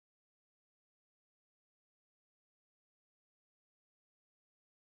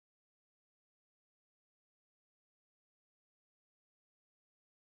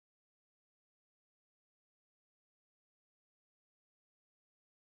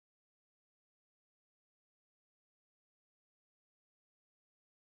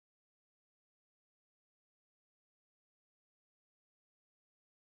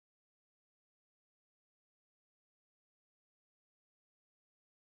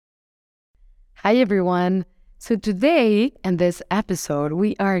Hi, everyone. So today, in this episode,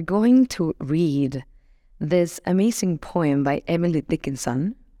 we are going to read this amazing poem by Emily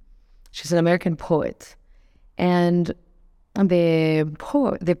Dickinson. She's an American poet. And the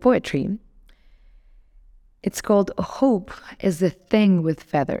poetry, it's called Hope is the Thing with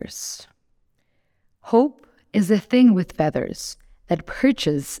Feathers. Hope is the thing with feathers that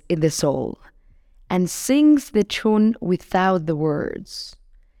perches in the soul and sings the tune without the words,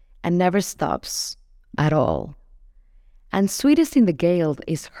 and never stops at all. And sweetest in the gale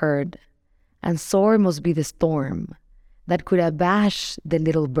is heard, and sore must be the storm that could abash the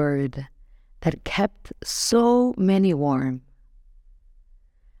little bird that kept so many warm.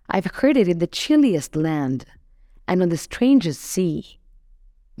 I've heard it in the chilliest land and on the strangest sea,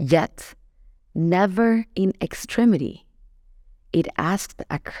 yet never in extremity it asked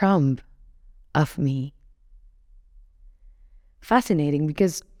a crumb of me. Fascinating,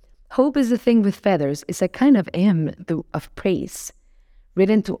 because hope is the thing with feathers is a kind of hymn of praise,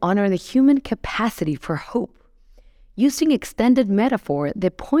 written to honor the human capacity for hope. Using extended metaphor,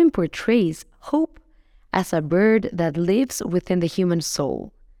 the poem portrays hope as a bird that lives within the human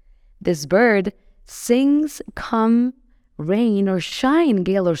soul. This bird sings come rain or shine,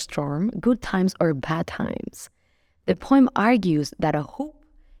 gale or storm, good times or bad times. The poem argues that a hope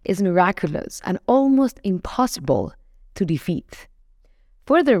is miraculous and almost impossible to defeat.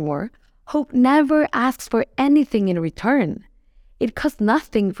 Furthermore, hope never asks for anything in return. It costs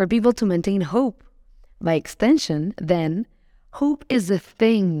nothing for people to maintain hope. By extension, then, hope is the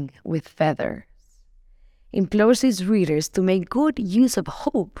thing with feathers. Implores its readers to make good use of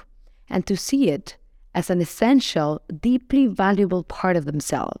hope and to see it as an essential, deeply valuable part of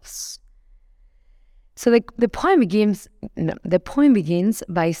themselves. So the poem begins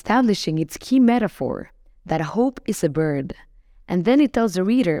by establishing its key metaphor, that hope is a bird, and then it tells the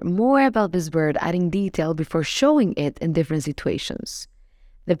reader more about this bird, adding detail before showing it in different situations.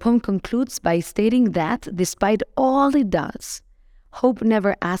 The poem concludes by stating that, despite all it does, hope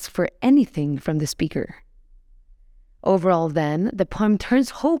never asks for anything from the speaker. Overall, then, the poem turns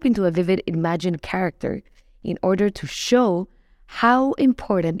hope into a vivid imagined character in order to show how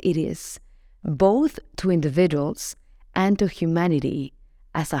important it is, both to individuals and to humanity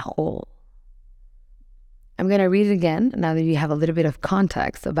as a whole. I'm going to read it again now that you have a little bit of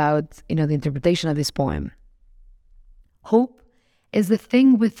context about, the interpretation of this poem. Hope is the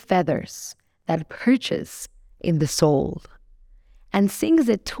thing with feathers that perches in the soul and sings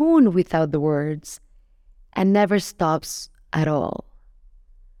a tune without the words and never stops at all.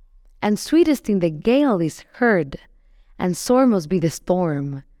 And sweetest in the gale is heard, and sore must be the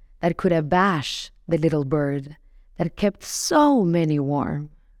storm that could abash the little bird that kept so many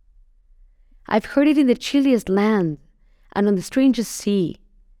warm. I've heard it in the chilliest land and on the strangest sea,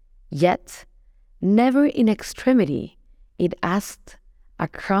 yet never in extremity it asked a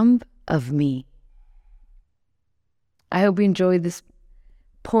crumb of me. I hope you enjoyed this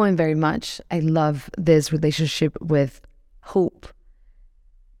poem very much. I love this relationship with hope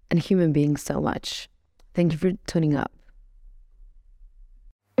and human beings so much. Thank you for tuning up.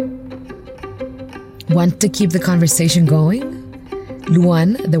 Want to keep the conversation going?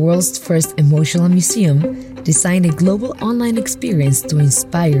 Luan, the world's first emotional museum, designed a global online experience to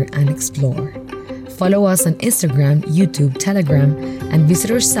inspire and explore. Follow us on Instagram, YouTube, Telegram, and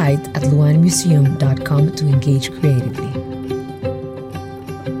visit our site at luanmuseum.com to engage creatively.